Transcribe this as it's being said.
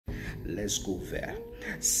Let's go there.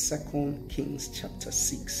 2 Kings chapter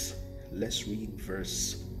 6. Let's read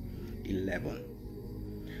verse 11.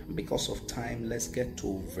 Because of time, let's get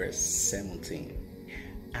to verse 17.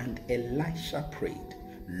 And Elisha prayed,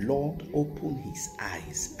 Lord, open his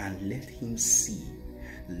eyes and let him see.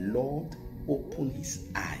 Lord, open his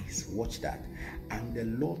eyes. Watch that. And the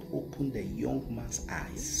Lord opened the young man's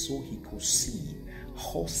eyes so he could see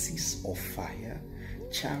horses of fire,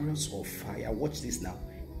 chariots of fire. Watch this now.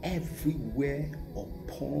 Everywhere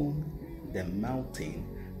upon the mountain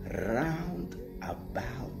round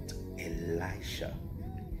about Elisha.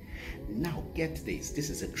 Now get this. This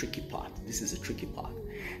is a tricky part.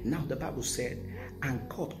 Now the Bible said, and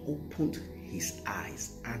God opened his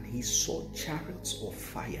eyes and he saw chariots of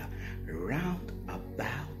fire round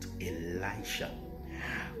about Elisha.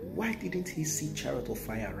 Why didn't he see chariot of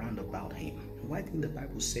fire round about him? Why didn't the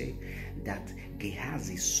Bible say that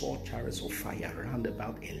Gehazi saw chariots of fire round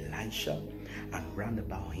about Elisha and round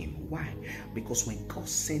about him? Why? Because when God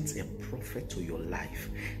sends a prophet to your life,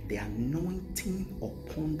 the anointing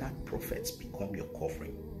upon that prophet become your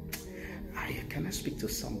covering. Can I speak to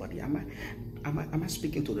somebody? Am I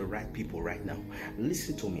speaking to the right people right now?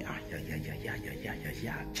 Listen to me.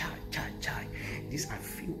 Chai. This I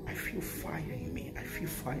feel fire in me.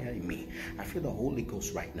 I feel the Holy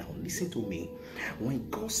Ghost right now. Listen to me. When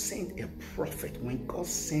God sent a prophet, when God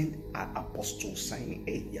sent an apostle saying,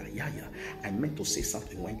 I meant to say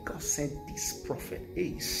something. When God sent this prophet,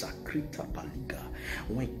 Sakrita Baliga,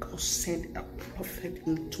 when God sent a prophet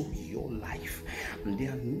into your life, the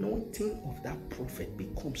anointing of that prophet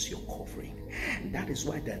becomes your covering. That is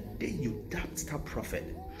why the day you doubt that prophet,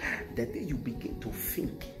 the day you begin to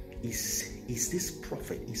think, is this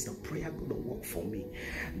prophet, is the prayer going to work for me?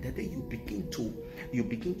 The day you begin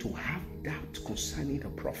to have doubt concerning the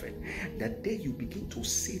prophet, the day you begin to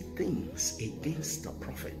say things against the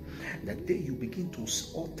prophet, the day you begin to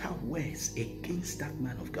utter words against that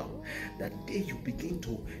man of God, the day you begin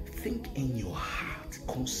to think in your heart,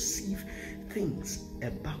 conceive things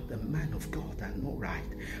about the man of God that are not right,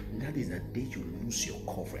 that is the day you lose your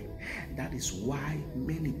covering. That is why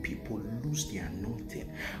many people lose their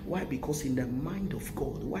anointing. Why? Because in the mind of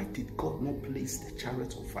God, why did God not place the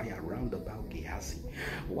chariots of fire round about Gehazi?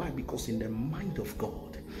 Why? Because in the mind of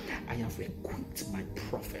God, I have equipped my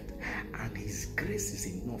prophet and his grace is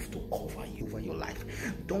enough to cover you over your life.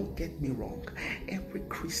 Don't get me wrong. Every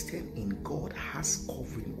Christian in God has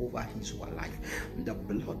covering over his or her life. The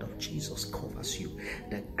blood of Jesus covers you.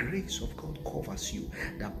 The grace of God covers you.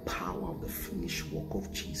 The power of the finished work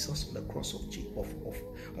of Jesus on the cross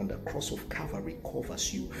on the cross of Calvary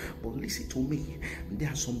covers you. But listen to me. There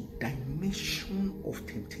are some dimensions of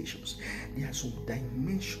temptations. There are some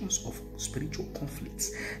dimensions of spiritual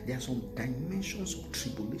conflicts. There are some dimensions of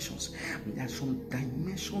tribulations. There are some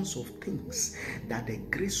dimensions of things that the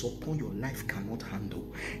grace upon your life cannot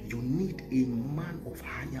handle. You need a man of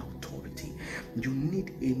higher authority. You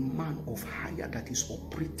need a man of higher that is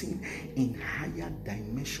operating in higher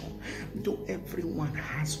dimension. Though everyone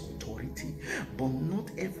has authority, but not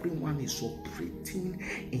everyone is operating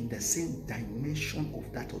in the same dimension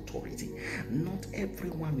of that authority. Not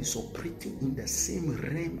everyone is operating in the same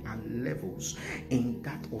realm and levels in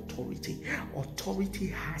that authority. Authority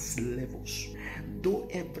has levels. Though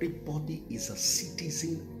everybody is a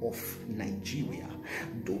citizen of Nigeria,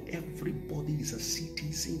 though everybody is a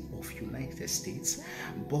citizen of United States,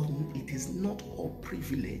 but it is not all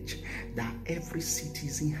privilege that every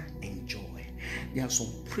citizen enjoy. There are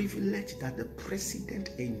some privilege that the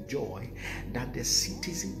president enjoy that the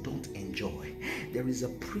citizen don't enjoy. There is a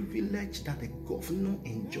privilege that the governor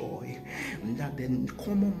enjoy that the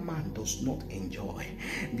common man does not enjoy.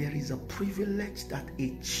 There is a privilege that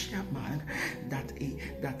a chairman, that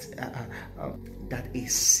a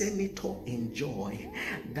senator enjoy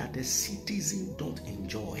that the citizen don't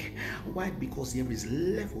enjoy. Why? Because there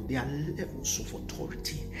are levels of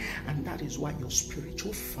authority, and that is why your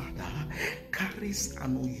spiritual father carries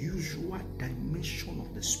an unusual dimension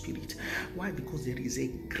of the spirit. Why? Because there is a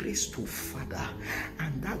grace to father,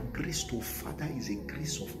 and that grace to father is a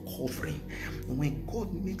grace of covering. When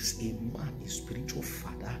God makes a man a spiritual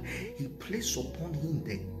father, he places upon him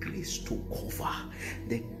the grace to cover.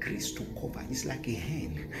 The grace to cover is like a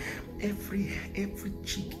hen. Every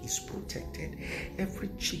chick is protected. Every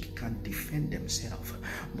chick can defend themselves,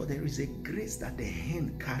 but there is a grace that the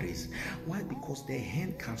hen carries. Why? Because the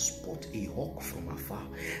hen can spot a hawk from afar.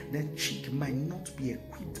 The chick might not be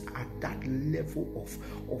equipped at that level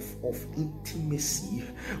of intimacy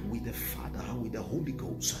with the Father, with the Holy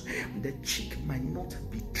Ghost. The chick might not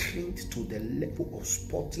be trained to the level of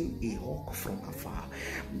spotting a hawk from afar.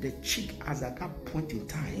 The chick, as at that point in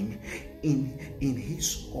time, in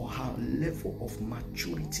his or her level of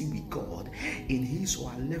maturity with God, in his or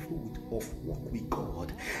her level of work with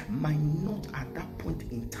God, might not at that point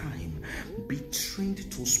in time be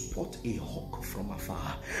trained to spot a hawk from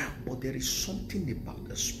afar. But there is something about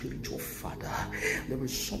the spiritual father. There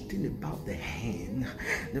is something about the hen.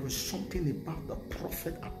 There is something about the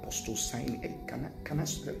prophet, apostle saying, hey,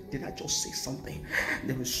 did I just say something?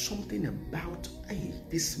 There is something about, hey,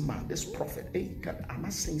 this man, this prophet, hey, am I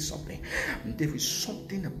saying something? There is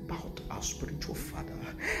something about our spiritual father.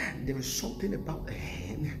 There is something about the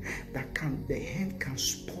hen the hen can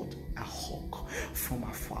spot a hawk from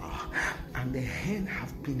afar, and the hen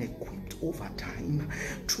have been equipped over time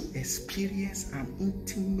to experience an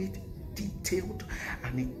intimate, detailed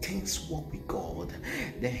and intense work with God.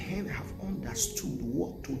 The hen have understood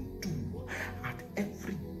what to do at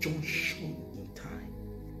every junction in time.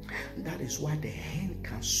 That is why the hen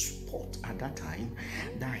can spot at that time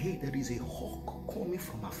that, hey, there is a hawk coming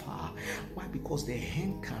from afar. Why? Because the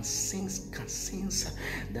hen can sense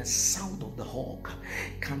the sound of the hawk,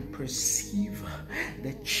 can perceive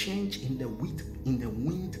the change in the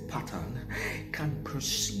wind pattern, can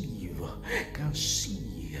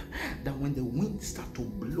see that when the wind starts to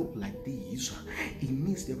blow like this, it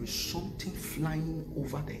means there is something flying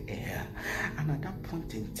over the air, and at that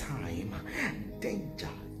point in time, danger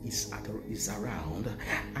is around.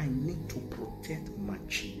 I need to protect my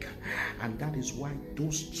chick. And that is why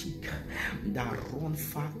those chick that run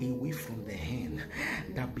far away from the hen,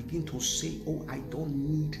 that begin to say, oh, I don't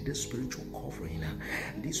need the spiritual covering.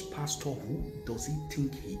 This pastor, who does he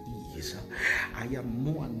think he is? I am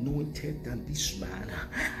more anointed than this man.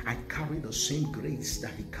 I carry the same grace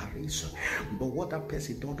that he carries. But what that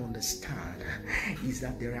person don't understand is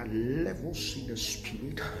that there are levels in the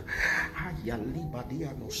spirit.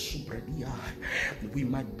 We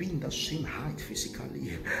might be in the same height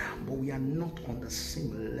physically, but we are not on the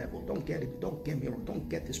same level. Don't get it. Don't get me wrong. Don't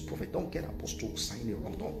get this prophet. Don't get apostle signing it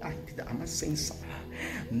wrong. I'm not saying something.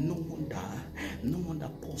 No wonder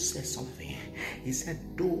Paul said something. He said,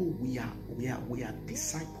 though we are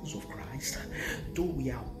disciples of Christ, though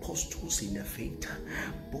we are apostles in the faith,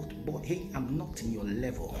 but hey, I'm not in your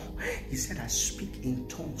level. He said, I speak in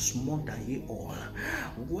tongues more than ye all.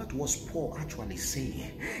 What was Paul actually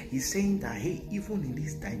saying? He's saying that, hey, even in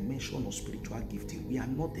this dimension of spiritual gifting, we are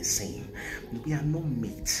not the same. We are not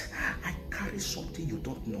mates. I carry something you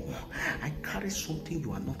don't know. I carry something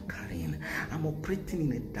you are not carrying. I'm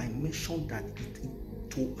operating in a dimension that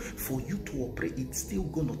for you to operate, it's still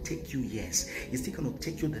gonna take you years. It's still gonna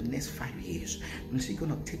take you the next 5 years. It's still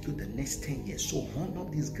gonna take you the next 10 years. So honor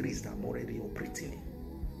this grace that I'm already operating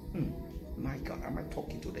in. My God, am I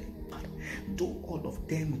talking today? Though all of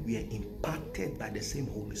them were imparted by the same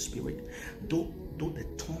Holy Spirit, though the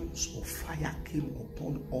tongues of fire came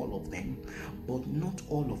upon all of them, but not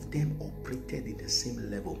all of them operated in the same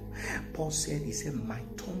level. Paul said, he said, my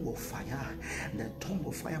tongue of fire, the tongue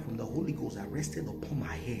of fire from the Holy Ghost that rested upon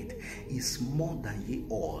my head is more than ye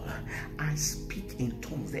all. I speak in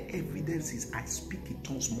tongues. The evidence is I speak in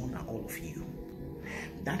tongues more than all of you.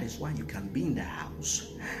 That is why you can be in the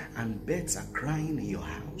house and birds are crying in your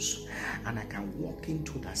house, and I can walk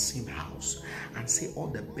into that same house and say, all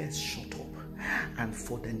the birds shut up, and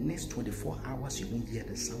for the next 24 hours you won't hear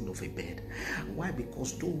the sound of a bird. Why?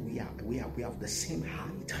 Because though we have the same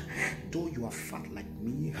height, though you are fat like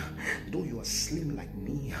me, though you are slim like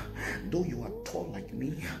me, though you are tall like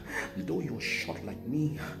me, though you are short like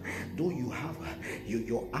me, though you have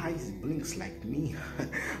your eyes blinks like me,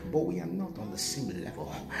 but we are not on the same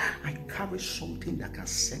level. I carry something that can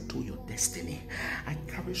settle your destiny. I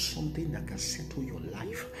carry something that can settle your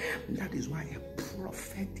life. That is why a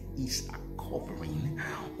prophet is a covering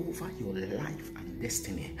over your life and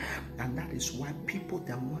destiny. And that is why people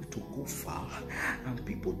that want to go far, and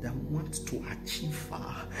people that want to achieve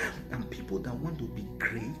far, and people that want to be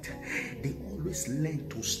great, they always learn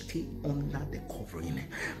to stay under the covering.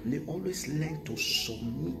 They always learn to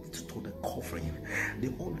submit to the covering. They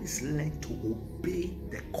always learn to obey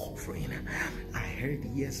the covering. I heard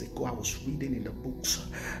years ago, I was reading in the books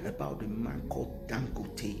about a man called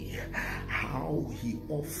Dangote, how he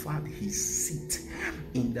offered his seat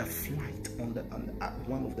in the flight on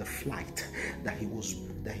one of the flight that he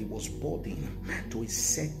was boarding to a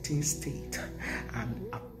certain state,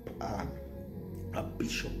 and a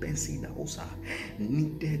Bishop Benson Osa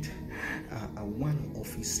needed one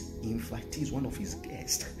of his invitees, one of his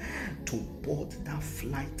guests, to board that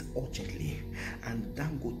flight urgently, and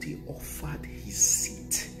Dangote offered his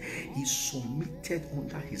seat. He submitted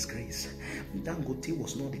under his grace. Dangote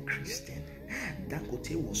was not a Christian.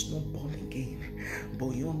 Dangote was not born again, but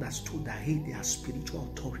he understood that, hey, there are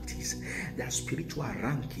spiritual authorities, there are spiritual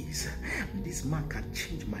rankings. This man can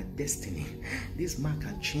change my destiny. This man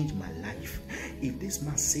can change my life. If this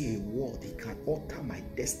man say a word, he can alter my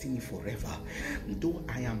destiny forever. Though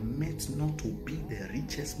I am meant not to be the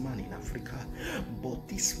richest man in Africa, but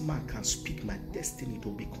this man can speak my destiny to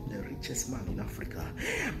become the richest man in Africa.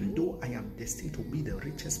 Though I am destined to be the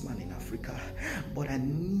richest man in Africa, but I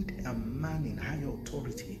need a man in higher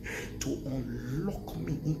authority to unlock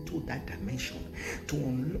me into that dimension, to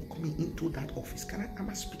unlock me into that office. Am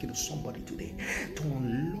I speaking to somebody today? To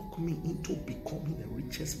unlock me into becoming the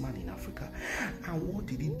richest man in Africa. And what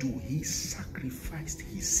did he do? He sacrificed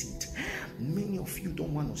his seat. Many of you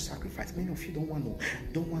don't want to sacrifice. Many of you don't want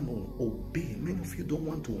to obey. Many of you don't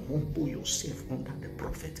want to humble yourself under the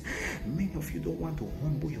prophet. Many of you don't want to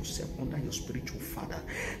humble yourself under your spiritual father.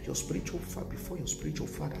 Your spiritual father, before your spiritual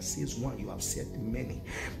father says one, you have said many.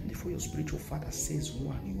 Before your spiritual father says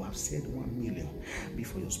one, you have said 1 million.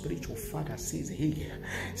 Before your spiritual father says, hey,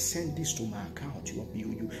 send this to my account,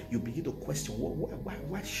 you begin to question,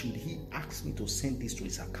 why should he ask me to send this to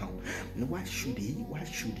his account? Why should he?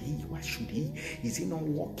 Is he not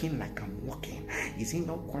walking like I'm walking? Is he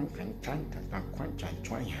not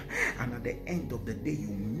trying? And at the end of the day, you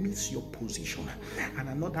miss your position, and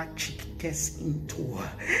another chick gets into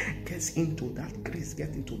that grace,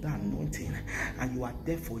 gets into that anointing, and you are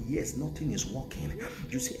there for years, nothing is working.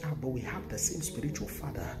 You say, but we have the same spiritual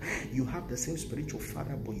father. You have the same spiritual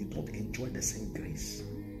father, but you don't enjoy the same grace.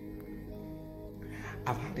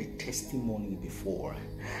 I've had a testimony before,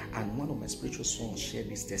 and one of my spiritual sons shared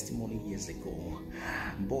this testimony years ago.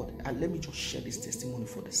 But let me just share this testimony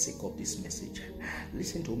for the sake of this message.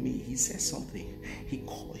 Listen to me. He said something. He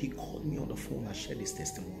called me on the phone and shared this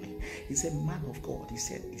testimony. He said, man of God, he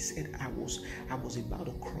said I was about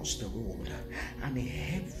to cross the road, and a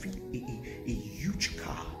huge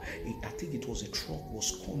car, I think it was a truck,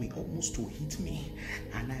 was coming almost to hit me,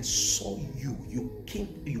 and I saw you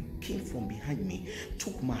came from behind me,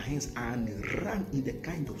 took my hands and ran in the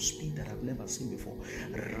kind of speed that I've never seen before,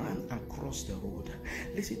 ran across the road.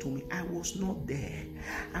 Listen to me, I was not there.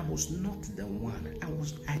 I was not the one.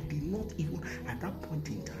 I did not even, at that point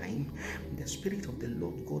in time, the Spirit of the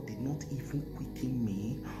Lord God did not even quicken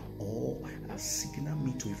me or signal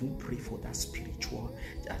me to even pray for that spiritual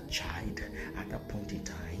child at that point in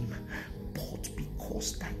time. But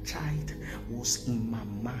because that child was in my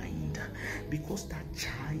mind, because that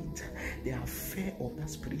child, the affair of that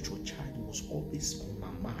spiritual child was always on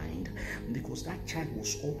my mind, because that child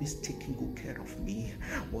was always taking good care of me,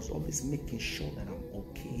 was always making sure that I'm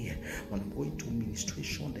okay. When I'm going to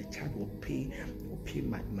ministration, the child will pay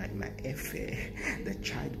my airfare. The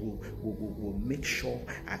child will make sure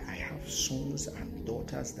I have sons and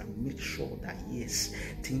daughters that make sure that yes,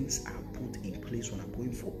 things are put in place when I'm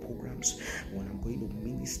going for programs, when I'm going to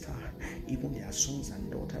minister. Even there are sons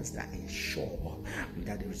and daughters that ensure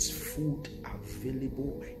that there is food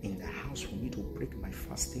available in the house for me to break my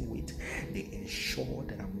fasting with. They ensure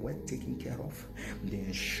that I'm well taken care of. They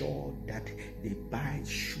ensure that they buy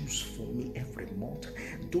shoes for me every month.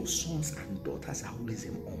 Those sons and daughters are always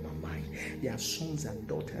on my mind. There are sons and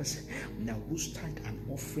daughters now whose tithe and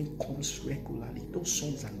offering comes regularly. Those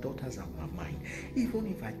sons and daughters are on my mind. Even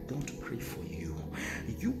if I don't pray for you,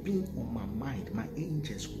 you being on my mind, my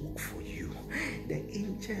angels work for you. The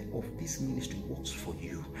angel of this ministry works for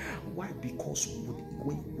you. Why? Because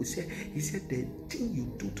when he said, the thing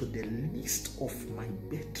you do to the least of my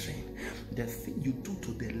brethren, the thing you do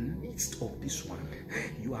to the least of this one,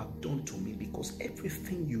 you have done to me. Because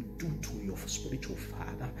everything you do to your spiritual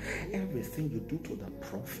father, everything you do to the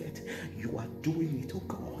prophet, you are doing it to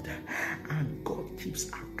God. And God keeps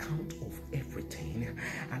account of everything.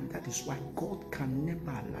 And that is why God can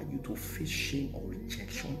never allow you to face shame or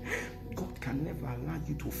rejection. God can never allow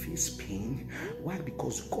you to face pain. Why?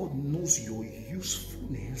 Because God knows your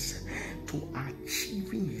usefulness to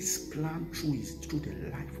achieving his plan through the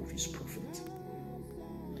life of his prophet.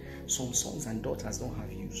 Some sons and daughters don't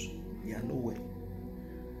have use. They are nowhere.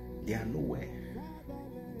 They are nowhere.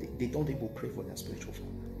 They don't even pray for their spiritual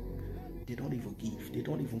father. They don't even give. They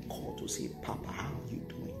don't even call to say, Papa, how are you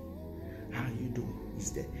doing? How are you doing?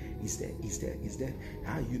 Is there?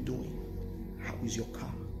 How are you doing? How is your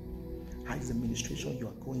car? How is the ministration you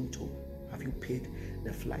are going to? Have you paid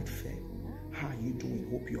the flight fare? How are you doing?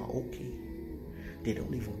 Hope you are okay. They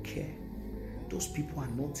don't even care. those people are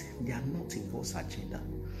not, they are not in God's agenda.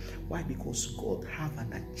 Why? Because God have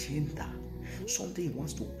an agenda, something he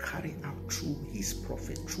wants to carry out through his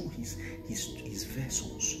prophet, through his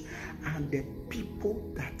vessels. And the people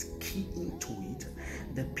that key into it,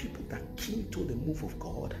 the people that key into the move of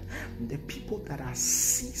God, the people that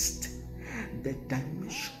assist the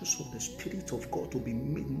dimensions of the Spirit of God to be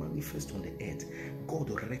made manifest on the earth, God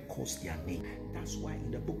records their name. That's why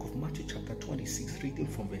in the book of Matthew chapter 26, reading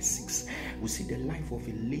from verse 6, we see the life of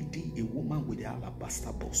a lady, a woman with the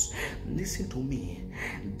alabaster box. Listen to me.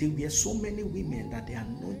 There were so many women that the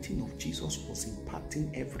anointing of Jesus was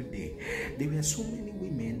impacting every day. There were so many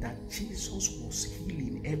women that Jesus was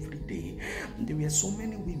healing every day. There were so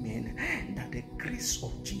many women that the grace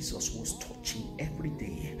of Jesus was touching every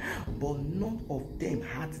day. But none of them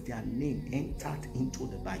had their name entered into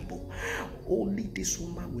the Bible. Only this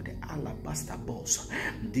woman with the alabaster box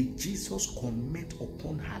did Jesus comment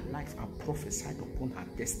upon her life and prophesied upon her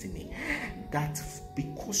destiny, that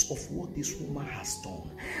because of what this woman has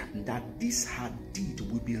done, that this her deed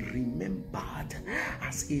will be remembered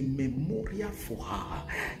as a memorial for her.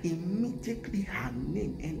 Immediately her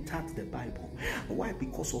name entered the Bible. Why?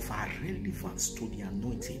 Because of her relevance to the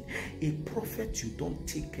anointing. A prophet you don't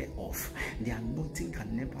take care of, the anointing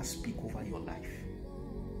can never speak over your life.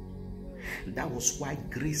 That was why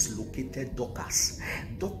grace located Dorcas.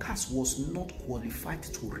 Dorcas was not qualified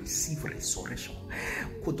to receive resurrection.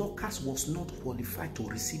 Dorcas was not qualified to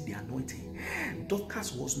receive the anointing.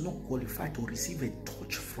 Dorcas was not qualified to receive a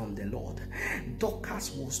touch from the Lord.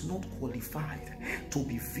 Dorcas was not qualified to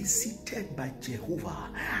be visited by Jehovah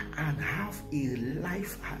and have a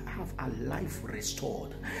life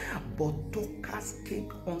restored. But Dorcas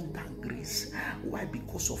came under grace. Why?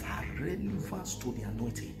 Because of her relevance to the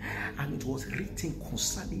anointing. And it was written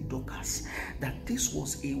concerning Dorcas that this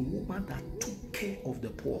was a woman that took care of the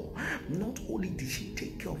poor. Not only did she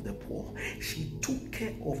take care of the poor, she took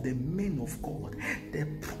care of the men of God, the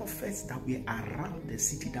prophets that were around the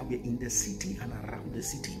city, that were in the city and around the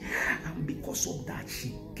city. And because of that,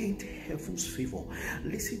 she gained heaven's favor.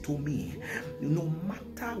 Listen to me. No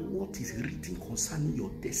matter what is written concerning your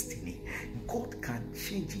destiny, God can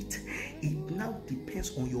change it. It now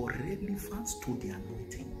depends on your relevance to the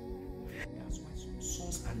anointing. That's why some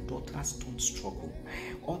sons and daughters don't struggle.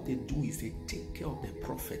 All they do is they take care of the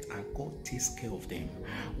prophet and God takes care of them.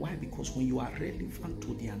 Why? Because when you are relevant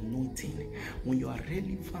to the anointing, when you are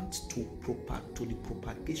relevant to the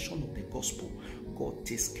propagation of the gospel, God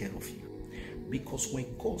takes care of you. Because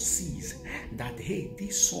when God sees that, hey,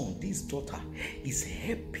 this son, this daughter is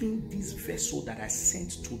helping this vessel that I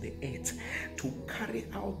sent to the earth to carry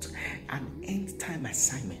out an end time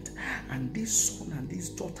assignment, and this son and this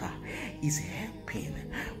daughter is helping,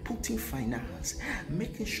 putting finance,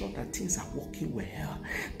 making sure that things are working well,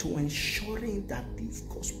 to ensuring that this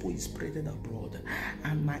gospel is spreaded abroad,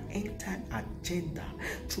 and my end time agenda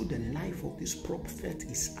through the life of this prophet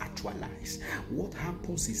is actualized, what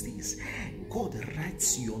happens is this: God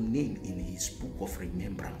writes your name in his book of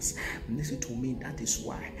remembrance. Listen to me, that is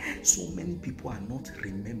why so many people are not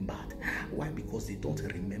remembered. Why? Because they don't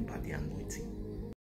remember the anointing.